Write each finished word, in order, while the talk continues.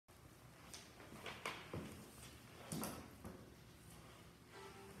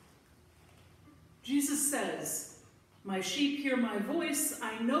Jesus says, "My sheep hear my voice,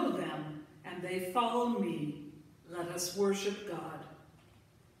 I know them, and they follow me. Let us worship God."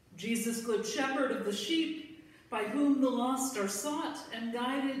 Jesus, good shepherd of the sheep, by whom the lost are sought and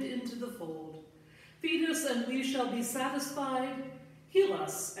guided into the fold. Feed us and we shall be satisfied, heal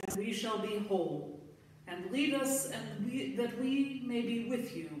us and we shall be whole, and lead us that we may be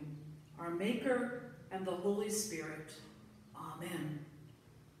with you, our Maker and the Holy Spirit. Amen.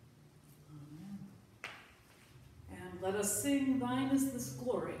 Amen. And let us sing, "Thine is this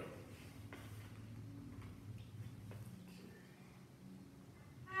glory."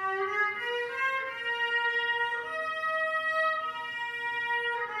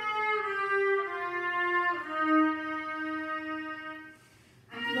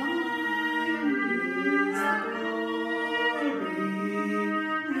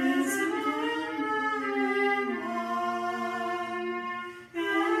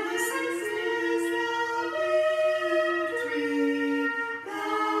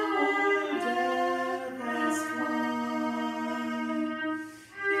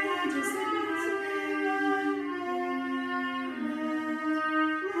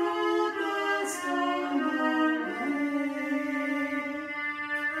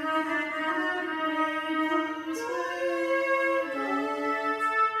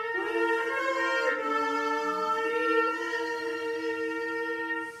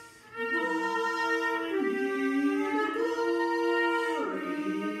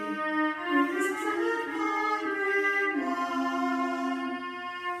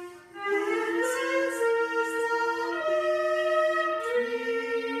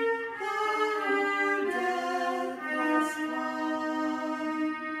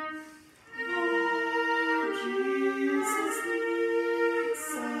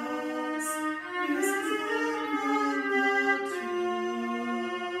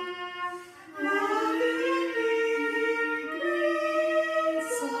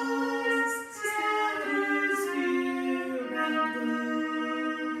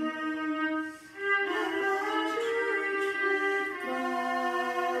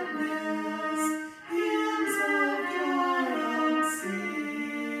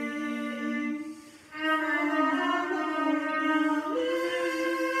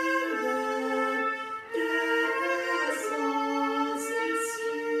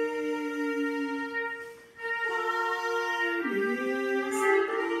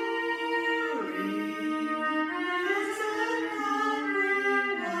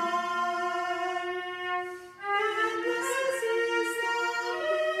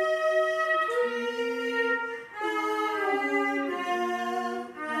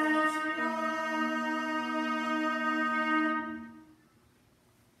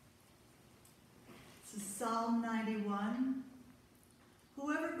 Psalm 91.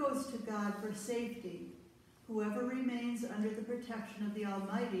 Whoever goes to God for safety, whoever remains under the protection of the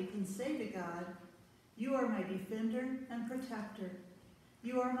Almighty can say to God, "You are my defender and protector.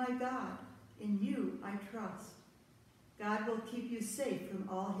 You are my God. In you I trust." God will keep you safe from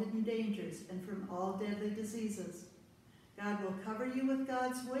all hidden dangers and from all deadly diseases. God will cover you with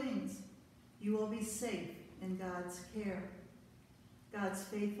God's wings. You will be safe in God's care. God's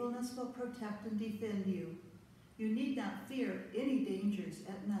faithfulness will protect and defend you. You need not fear any dangers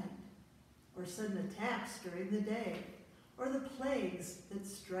at night, or sudden attacks during the day, or the plagues that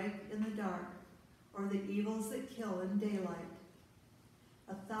strike in the dark, or the evils that kill in daylight.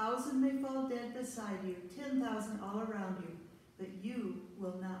 1,000 may fall dead beside you, 10,000 all around you, but you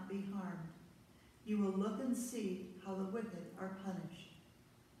will not be harmed. You will look and see how the wicked are punished.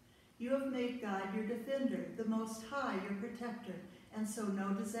 You have made God your defender, the Most High your protector, and so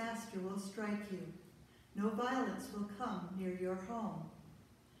no disaster will strike you. No violence will come near your home.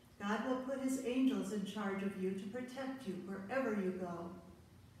 God will put his angels in charge of you to protect you wherever you go.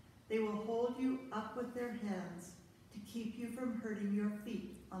 They will hold you up with their hands to keep you from hurting your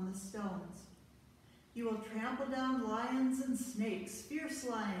feet on the stones. You will trample down lions and snakes, fierce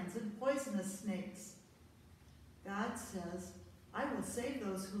lions and poisonous snakes. God says, "I will save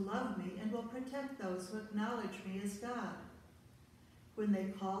those who love me and will protect those who acknowledge me as God. When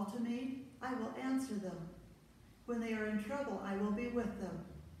they call to me, I will answer them. When they are in trouble, I will be with them.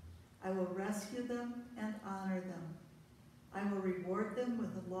 I will rescue them and honor them. I will reward them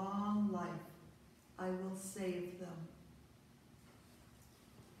with a long life. I will save them."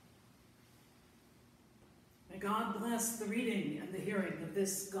 May God bless the reading and the hearing of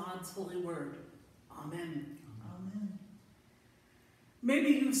this God's holy word. Amen. Amen. Maybe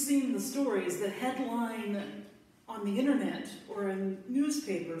you've seen the stories that headline on the internet or in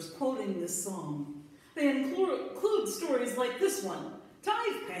newspapers quoting this psalm. They include stories like this one.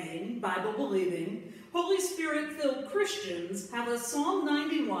 tithe-paying, Bible-believing, Holy Spirit-filled Christians have a Psalm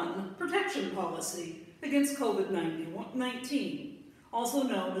 91 protection policy against COVID-19, also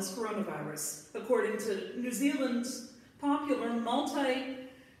known as coronavirus, according to New Zealand's popular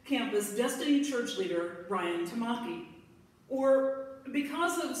multi-campus Destiny Church leader, Brian Tamaki. Or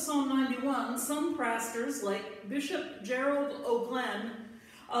because of Psalm 91, some pastors, like Bishop Gerald O'Glenn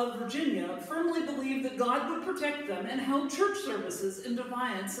of Virginia, firmly believed that God would protect them and held church services in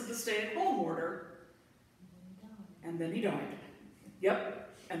defiance of the stay-at-home order. And then he died.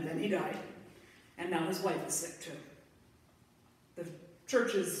 Yep, and then he died. And now his wife is sick too. The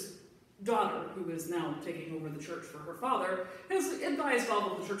church's daughter, who is now taking over the church for her father, has advised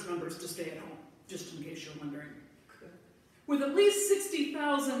all of the church members to stay at home, just in case you're wondering. With at least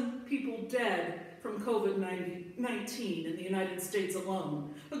 60,000 people dead from COVID-19 in the United States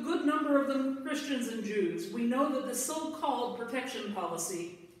alone, a good number of them Christians and Jews, we know that the so-called protection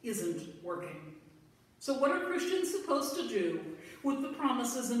policy isn't working. So what are Christians supposed to do with the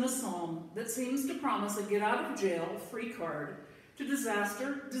promises in a psalm that seems to promise a get-out-of-jail-free card to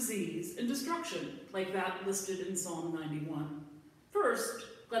disaster, disease, and destruction, like that listed in Psalm 91? First,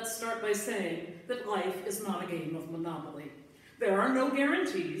 let's start by saying that life is not a game of Monopoly. There are no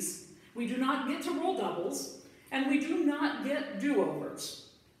guarantees, we do not get to roll doubles, and we do not get do-overs.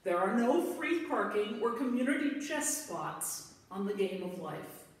 There are no free parking or community chess spots on the game of life.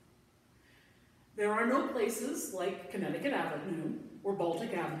 There are no places like Connecticut Avenue or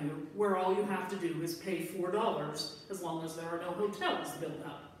Baltic Avenue where all you have to do is pay $4 as long as there are no hotels built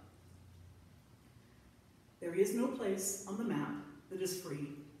up. There is no place on the map that is free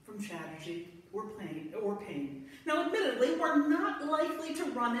from tragedy or pain. Now, admittedly, we're not likely to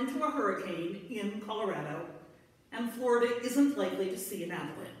run into a hurricane in Colorado, and Florida isn't likely to see an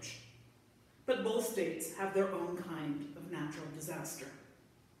avalanche. But both states have their own kind of natural disaster.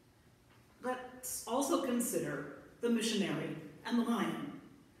 Let's also consider the missionary and the lion.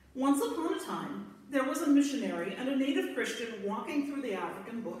 Once upon a time, there was a missionary and a native Christian walking through the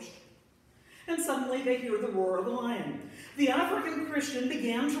African bush, and suddenly they hear the roar of a lion. The African Christian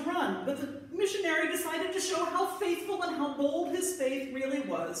began to run, but the missionary decided to show how faithful and how bold his faith really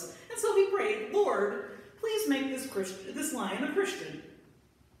was, and so he prayed, "Lord, please make this lion a Christian."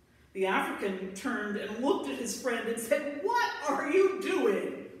 The African turned and looked at his friend and said, "What are you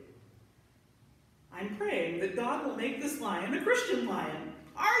doing?" "I'm praying that God will make this lion a Christian lion."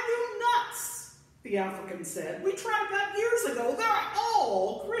 "Are you nuts?" the African said. "We tried that years ago. They're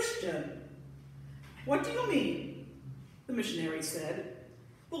all Christian." "What do you mean?" the missionary said.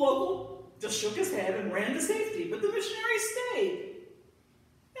 The local just shook his head and ran to safety, but the missionary stayed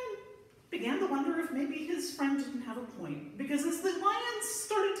and began to wonder if maybe his friend didn't have a point, because as the lions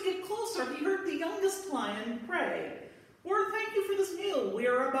started to get closer, he heard the youngest lion pray, "Lord, thank you for this meal we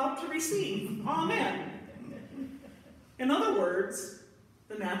are about to receive. Amen." In other words,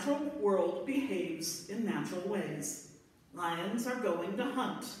 the natural world behaves in natural ways. Lions are going to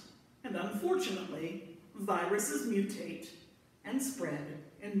hunt, and unfortunately, viruses mutate and spread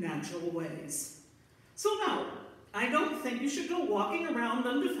in natural ways. So no, I don't think you should go walking around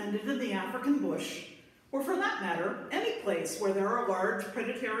undefended in the African bush, or for that matter, any place where there are large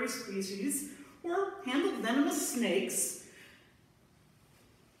predatory species or handle venomous snakes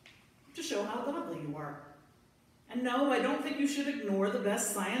to show how godly you are. And no, I don't think you should ignore the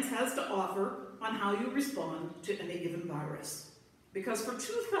best science has to offer on how you respond to any given virus. Because for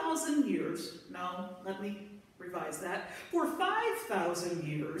 2,000 years, no, let me revise that, for 5,000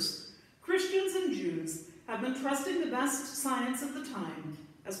 years, Christians and Jews have been trusting the best science of the time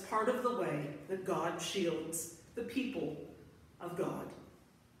as part of the way that God shields the people of God.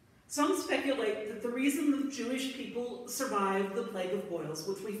 Some speculate that the reason the Jewish people survived the plague of boils,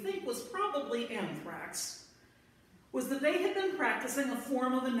 which we think was probably anthrax, was that they had been practicing a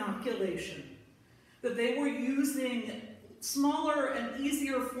form of inoculation, that they were using smaller and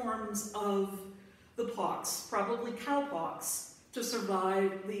easier forms of the pox, probably cowpox, to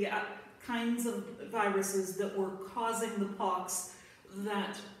survive the kinds of viruses that were causing the pox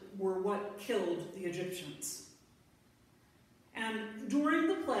that were what killed the Egyptians. And during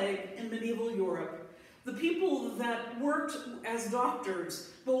the plague in medieval Europe, the people that worked as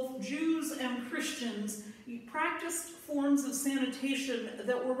doctors, both Jews and Christians, practiced forms of sanitation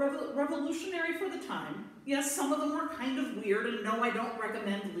that were revolutionary for the time. Yes, some of them were kind of weird, and no, I don't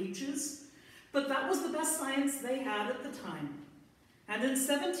recommend leeches, but that was the best science they had at the time. And in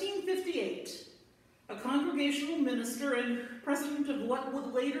 1758, a congregational minister and president of what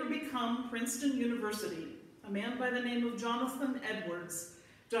would later become Princeton University, a man by the name of Jonathan Edwards,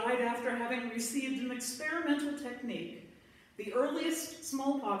 died after having received an experimental technique, the earliest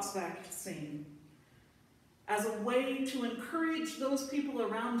smallpox vaccine, as a way to encourage those people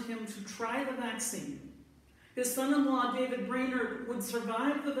around him to try the vaccine. His son-in-law, David Brainerd, would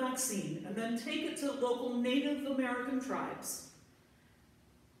survive the vaccine and then take it to local Native American tribes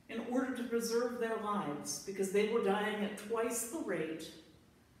in order to preserve their lives, because they were dying at twice the rate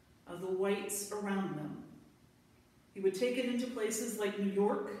of the whites around them. He would take it into places like New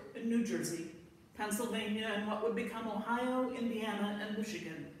York and New Jersey, Pennsylvania, and what would become Ohio, Indiana, and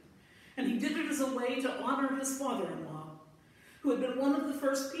Michigan. And he did it as a way to honor his father-in-law, who had been one of the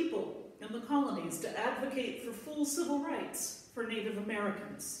first people in the colonies to advocate for full civil rights for Native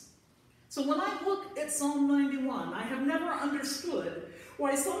Americans. So when I look at Psalm 91, I have never understood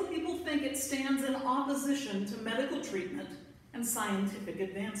why some people think it stands in opposition to medical treatment and scientific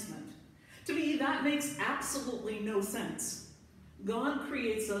advancement. To me, that makes absolutely no sense. God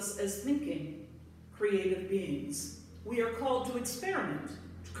creates us as thinking, creative beings. We are called to experiment,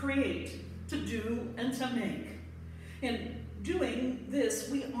 to create, to do, and to make. In doing this,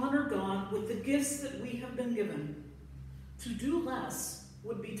 we honor God with the gifts that we have been given. To do less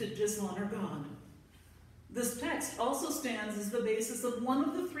would be to dishonor God. This text also stands as the basis of one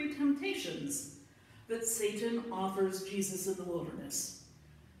of the three temptations that Satan offers Jesus in the wilderness.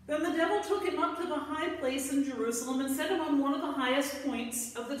 Then the devil took him up to the high place in Jerusalem and set him on one of the highest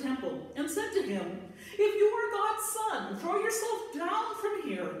points of the temple and said to him, "If you are God's son, throw yourself down from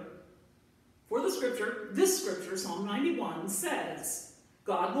here." For this scripture, Psalm 91, says,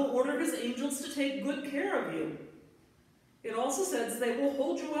 God will order his angels to take good care of you. It also says they will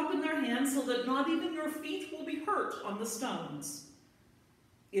hold you up in their hands so that not even your feet will be hurt on the stones.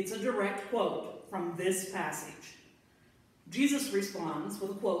 It's a direct quote from this passage. Jesus responds with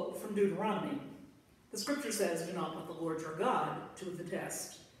a quote from Deuteronomy. The scripture says, "Do not put the Lord your God to the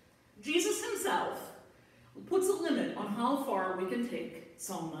test." Jesus himself puts a limit on how far we can take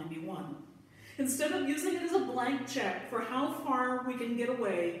Psalm 91. Instead of using it as a blank check for how far we can get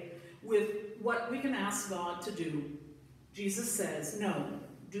away with what we can ask God to do, Jesus says, no,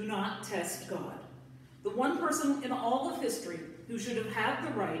 do not test God. The one person in all of history who should have had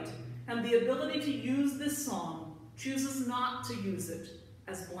the right and the ability to use this psalm chooses not to use it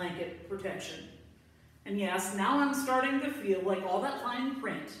as blanket protection. And yes, now I'm starting to feel like all that fine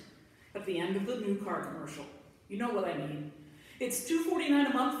print at the end of the new car commercial. You know what I mean. It's $249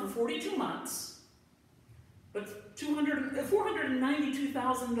 a month for 42 months, but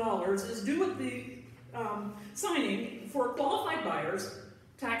 $492,000 is due at the signing for qualified buyers,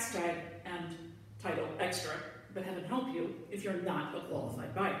 tax tag and title extra, but heaven help you if you're not a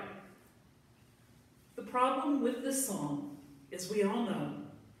qualified buyer. The problem with this psalm is we all know,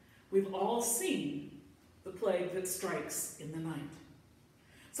 we've all seen the plague that strikes in the night.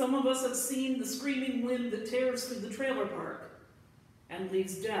 Some of us have seen the screaming wind that tears through the trailer park and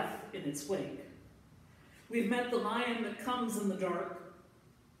leaves death in its wake. We've met the lion that comes in the dark,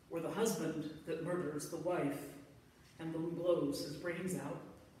 or the husband that murders the wife and then blows his brains out.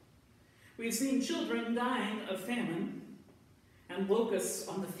 We've seen children dying of famine and locusts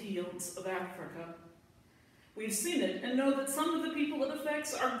on the fields of Africa. We've seen it and know that some of the people it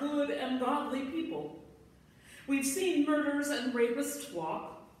affects are good and godly people. We've seen murderers and rapists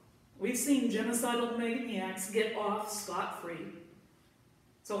walk. We've seen genocidal maniacs get off scot-free.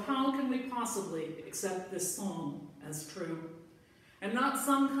 So how can we possibly accept this psalm as true, and not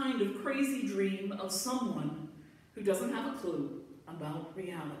some kind of crazy dream of someone who doesn't have a clue about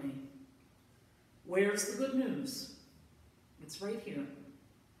reality? Where's the good news? It's right here.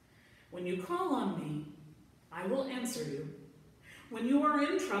 When you call on me, I will answer you. When you are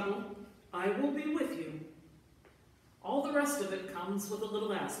in trouble, I will be with you. All the rest of it comes with a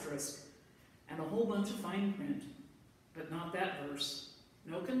little asterisk and a whole bunch of fine print, but not that verse.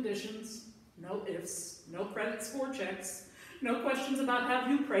 No conditions, no ifs, no credit score checks, no questions about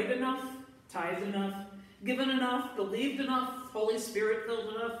have you prayed enough, tithed enough, given enough, believed enough, Holy Spirit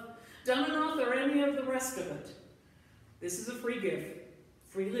filled enough, done enough, or any of the rest of it. This is a free gift,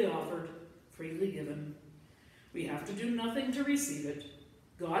 freely offered, freely given. We have to do nothing to receive it.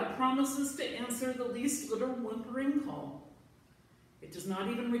 God promises to answer the least little whimpering call. It does not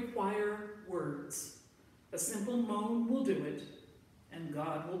even require words. A simple moan will do it, and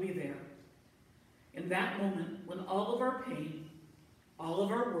God will be there. In that moment, when all of our pain, all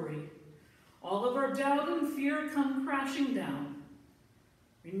of our worry, all of our doubt and fear come crashing down,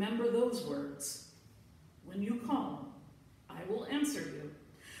 remember those words. When you call, I will answer you.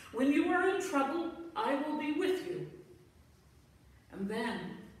 When you are in trouble, I will be with you. And then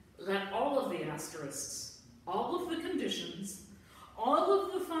let all of the asterisks, all of the conditions, all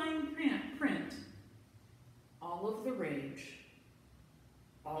of the fine print, all of the rage,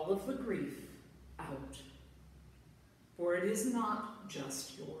 all of the grief out. For it is not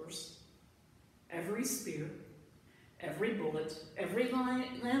just yours. Every spear, every bullet, every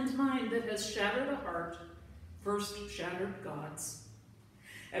landmine that has shattered a heart first shattered God's.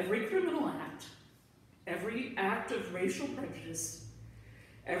 Every criminal act, every act of racial prejudice,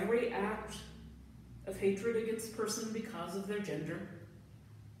 every act of hatred against person because of their gender,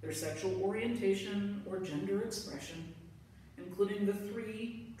 their sexual orientation, or gender expression, including the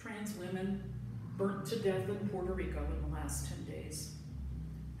 3 trans women burnt to death in Puerto Rico in the last 10 days,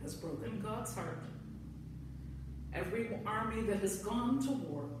 has broken God's heart. Every army that has gone to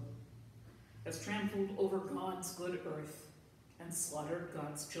war has trampled over God's good earth and slaughtered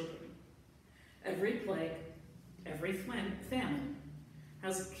God's children. Every plague, every famine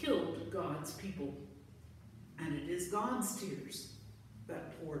has killed God's people, and it is God's tears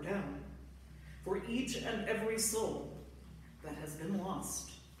that pour down for each and every soul that has been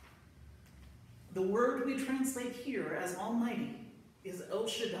lost. The word we translate here as Almighty is El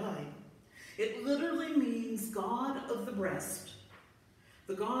Shaddai. It literally means God of the breast,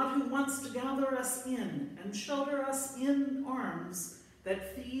 the God who wants to gather us in and shelter us in arms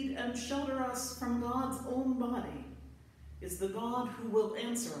that feed and shelter us from God's own body, is the God who will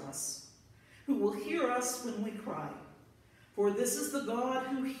answer us, who will hear us when we cry. For this is the God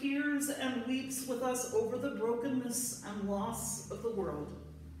who hears and weeps with us over the brokenness and loss of the world.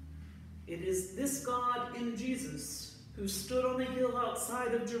 It is this God in Jesus who stood on a hill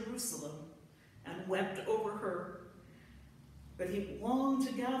outside of Jerusalem and wept over her, but he longed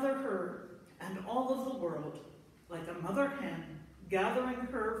to gather her and all of the world like a mother hen gathering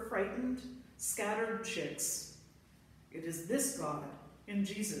her frightened, scattered chicks. It is this God in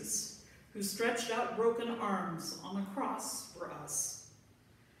Jesus who stretched out broken arms on the cross for us.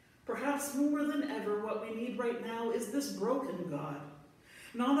 Perhaps more than ever, what we need right now is this broken God,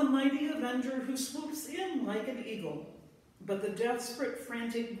 not a mighty avenger who swoops in like an eagle, but the desperate,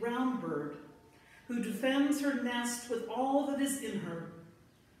 frantic ground bird who defends her nest with all that is in her,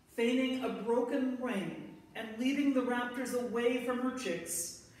 feigning a broken wing and leading the raptors away from her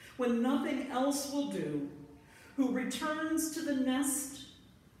chicks when nothing else will do, who returns to the nest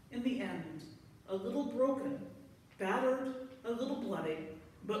in the end, a little broken, battered, a little bloody,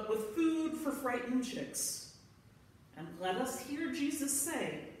 but with food for frightened chicks. And let us hear Jesus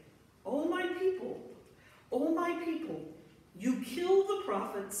say, "O my people, you kill the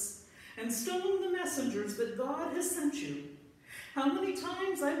prophets and stone the messengers that God has sent you. How many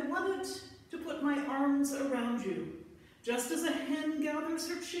times I wanted to put my arms around you, just as a hen gathers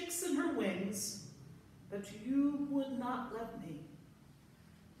her chicks in her wings, but you would not let me.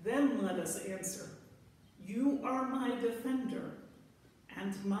 Then let us answer, you are my defender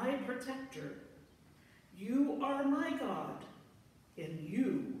and my protector. You are my God. In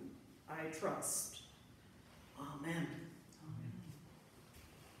you I trust." Amen.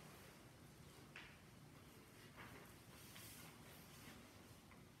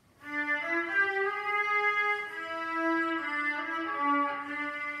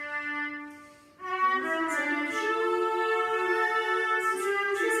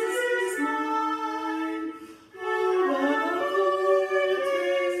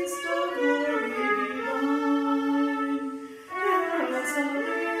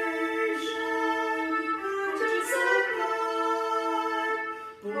 Salvation, just of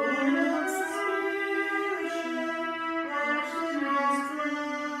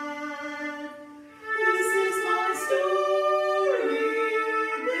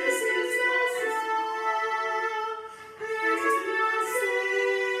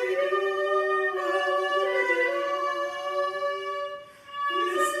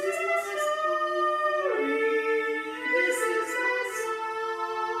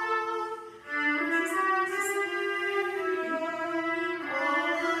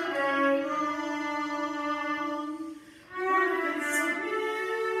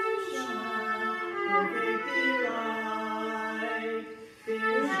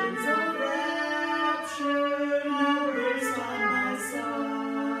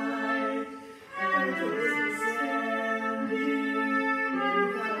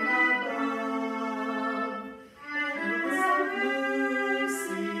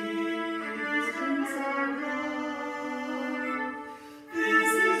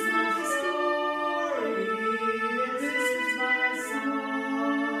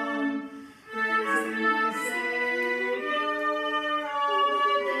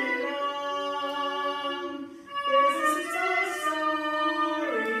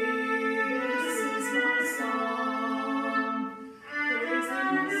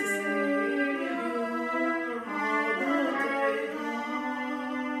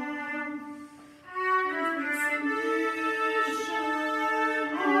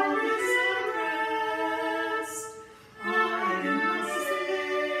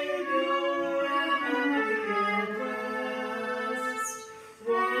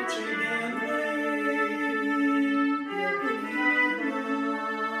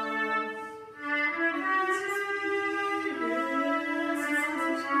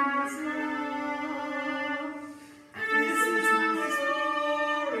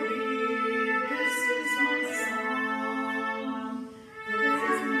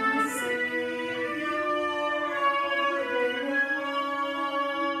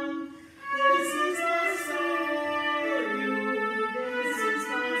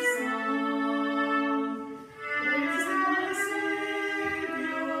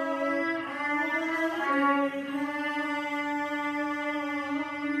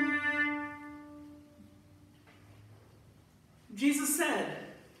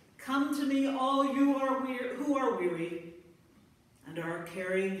me, all you who are weary and are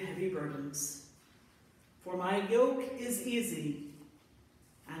carrying heavy burdens. For my yoke is easy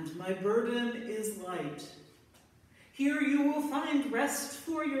and my burden is light. Here you will find rest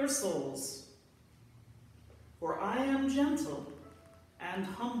for your souls. For I am gentle and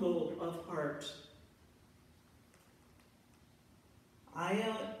humble of heart.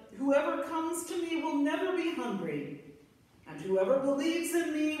 Whoever comes to me will never be hungry, and whoever believes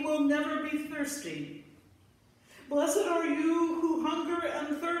in me will never be thirsty. Blessed are you who hunger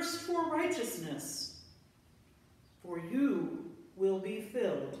and thirst for righteousness, for you will be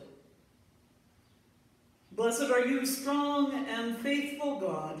filled. Blessed are you, strong and faithful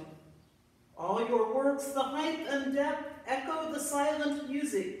God. All your works, the height and depth, echo the silent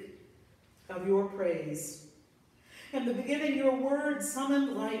music of your praise. In the beginning, your word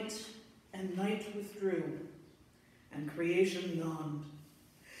summoned light, and night withdrew, and creation yawned.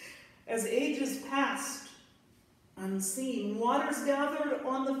 As ages passed, unseen, waters gathered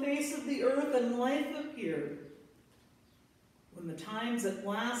on the face of the earth, and life appeared. When the times at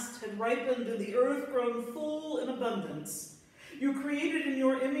last had ripened and the earth grown full in abundance, you created in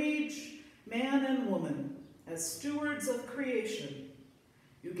your image man and woman as stewards of creation.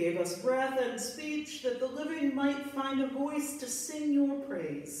 You gave us breath and speech that the living might find a voice to sing your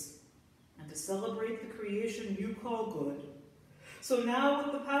praise and to celebrate the creation you call good. So now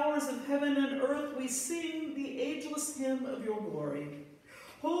with the powers of heaven and earth we sing the ageless hymn of your glory.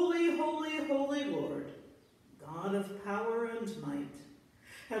 Holy, holy, holy Lord, God of power and might.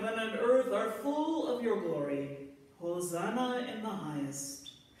 Heaven and earth are full of your glory. Hosanna in the highest.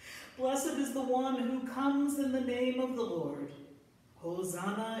 Blessed is the one who comes in the name of the Lord.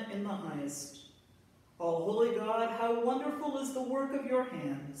 Hosanna in the highest. All holy God, how wonderful is the work of your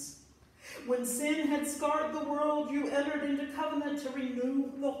hands. When sin had scarred the world, you entered into covenant to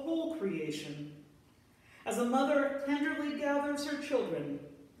renew the whole creation. As a mother tenderly gathers her children,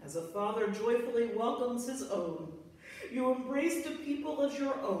 as a father joyfully welcomes his own, you embraced a people as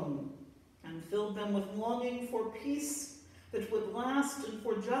your own and filled them with longing for peace that would last and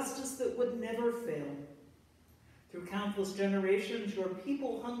for justice that would never fail. Through countless generations, your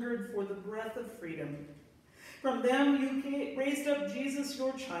people hungered for the breath of freedom. From them you raised up Jesus,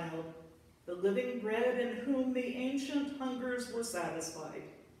 your child, the living bread in whom the ancient hungers were satisfied.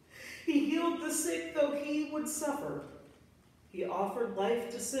 He healed the sick, though he would suffer. He offered life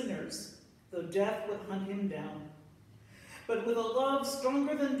to sinners, though death would hunt him down. But with a love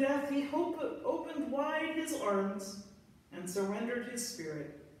stronger than death, he opened wide his arms and surrendered his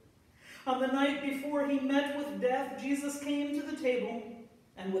spirit. On the night before he met with death, Jesus came to the table,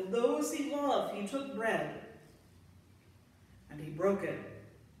 and with those he loved, he took bread, and he broke it.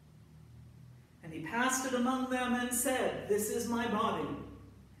 And he passed it among them and said, "This is my body,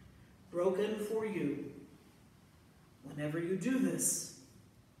 broken for you. Whenever you do this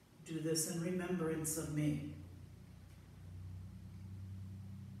in remembrance of me."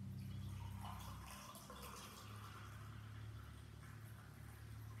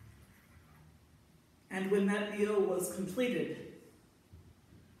 And when that meal was completed,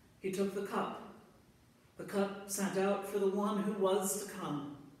 he took the cup sent out for the one who was to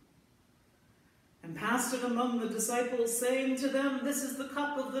come, and passed it among the disciples, saying to them, "This is the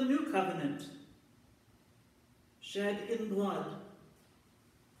cup of the new covenant, shed in blood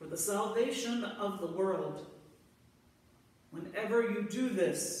for the salvation of the world. Whenever you do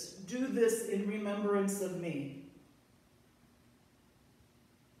this in remembrance of me."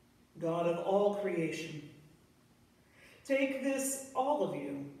 God of all creation, take this, all of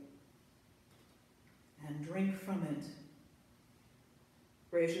you, and drink from it.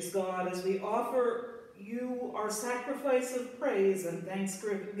 Gracious God, as we offer you our sacrifice of praise and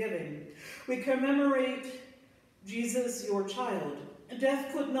thanksgiving, we commemorate Jesus, your child.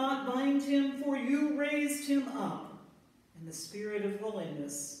 Death could not bind him, for you raised him up in the spirit of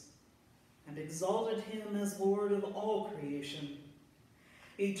holiness and exalted him as Lord of all creation.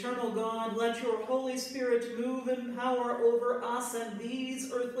 Eternal God, let your Holy Spirit move in power over us and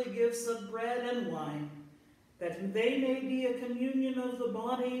these earthly gifts of bread and wine, that they may be a communion of the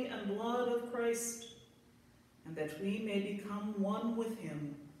body and blood of Christ, and that we may become one with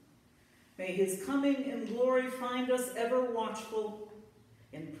him. May his coming in glory find us ever watchful,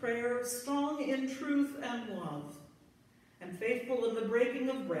 in prayer, strong in truth and love, and faithful in the breaking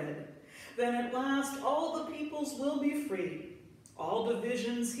of bread. Then at last all the peoples will be free, all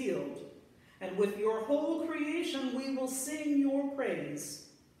divisions healed, and with your whole creation we will sing your praise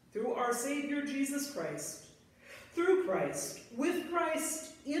through our Savior Jesus Christ. Through Christ, with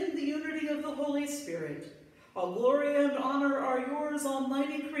Christ, in the unity of the Holy Spirit, all glory and honor are yours,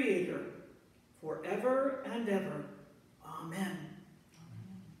 Almighty Creator, forever and ever. Amen.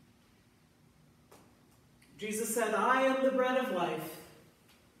 Jesus said, I am the bread of life.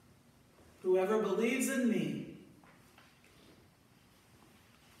 Whoever believes in me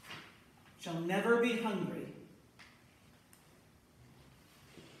shall never be hungry.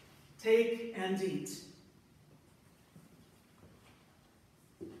 Take and eat.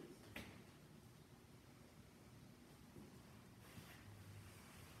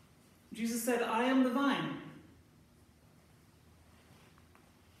 Jesus said, I am the vine.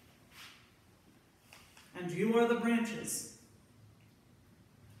 And you are the branches.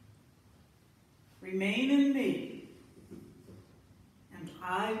 Remain in me, and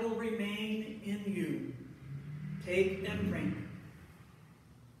I will remain in you. Take and drink.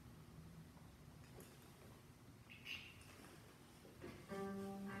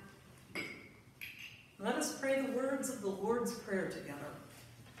 Let us pray the words of the Lord's Prayer together.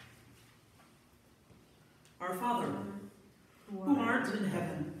 Our Father, who art in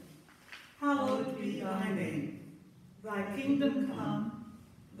heaven, hallowed be thy name. Thy kingdom come,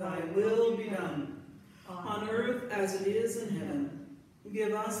 thy will be done, on earth as it is in heaven.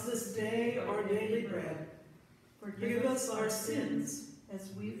 Give us this day our daily bread. Forgive us our sins, as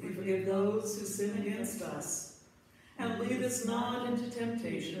we forgive those who sin against us. And lead us not into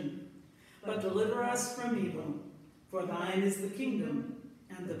temptation, but deliver us from evil. For thine is the kingdom,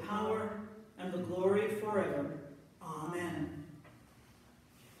 and the power, and the glory forever. Amen.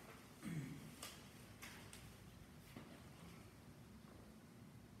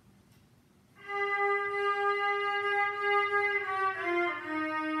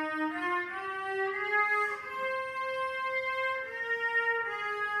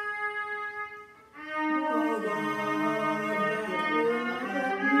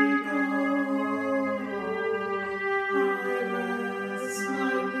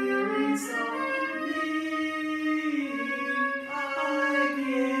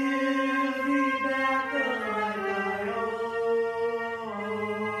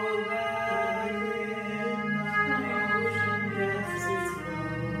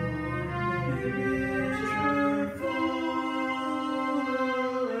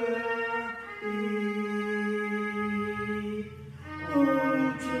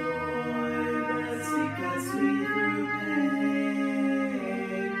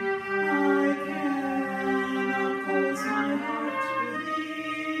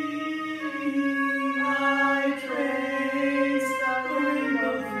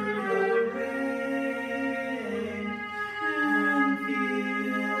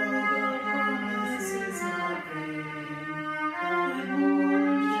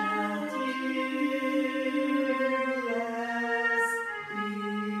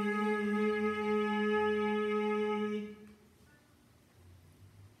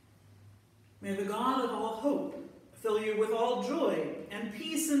 May the God of all hope fill you with all joy and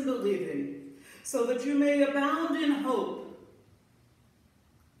peace in believing, so that you may abound in hope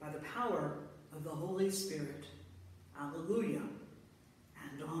by the power of the Holy Spirit. Alleluia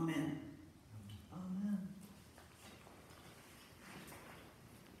and amen.